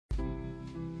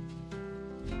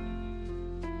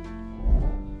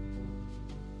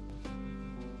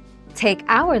Take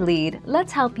our lead,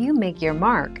 let's help you make your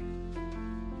mark.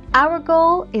 Our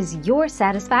goal is your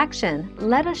satisfaction.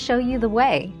 Let us show you the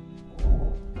way.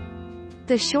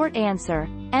 The short answer,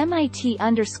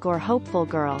 MIT_hopeful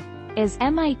girl, is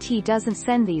MIT doesn't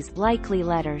send these likely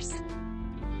letters.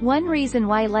 One reason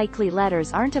why likely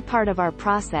letters aren't a part of our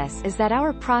process is that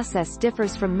our process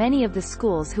differs from many of the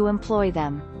schools who employ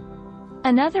them.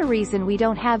 Another reason we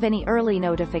don't have any early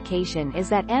notification is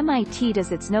that MIT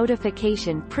does its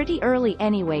notification pretty early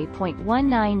anyway.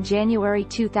 19 January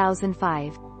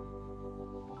 2005.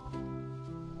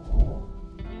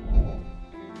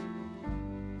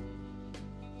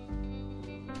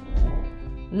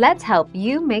 Let's help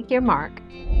you make your mark.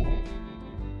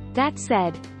 That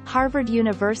said, Harvard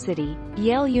University,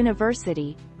 Yale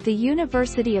University, the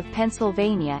University of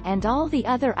Pennsylvania and all the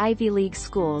other Ivy League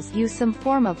schools use some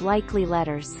form of likely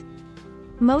letters.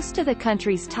 Most of the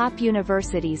country's top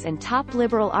universities and top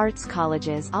liberal arts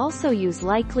colleges also use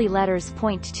likely letters.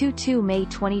 22 May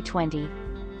 2020.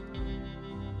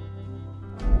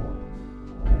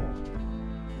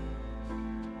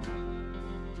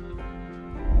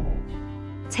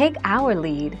 Take our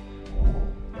lead.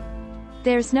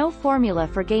 There's no formula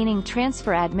for gaining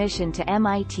transfer admission to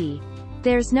MIT.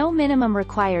 There's no minimum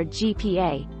required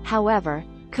GPA, however,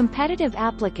 competitive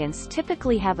applicants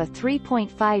typically have a 3.5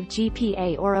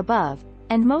 GPA or above,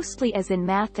 and mostly as in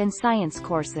math and science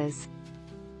courses.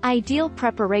 Ideal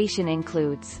preparation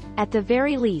includes, at the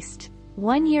very least,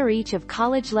 1 year each of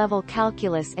college-level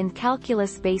calculus and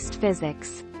calculus-based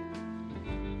physics.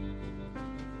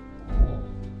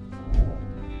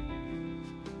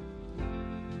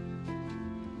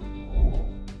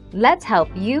 Let's help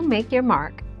you make your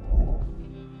mark.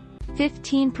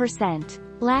 15%.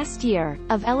 Last year,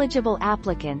 of eligible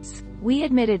applicants, we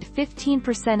admitted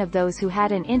 15% of those who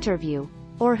had an interview,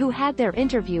 or who had their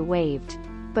interview waived,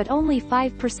 but only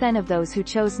 5% of those who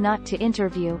chose not to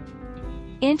interview.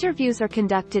 Interviews are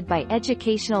conducted by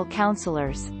educational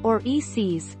counselors, or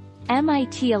ECs,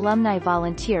 MIT alumni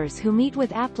volunteers who meet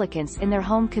with applicants in their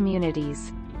home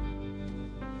communities.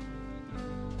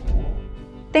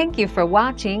 Thank you for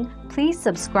watching. Please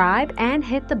subscribe and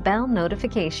hit the bell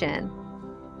notification.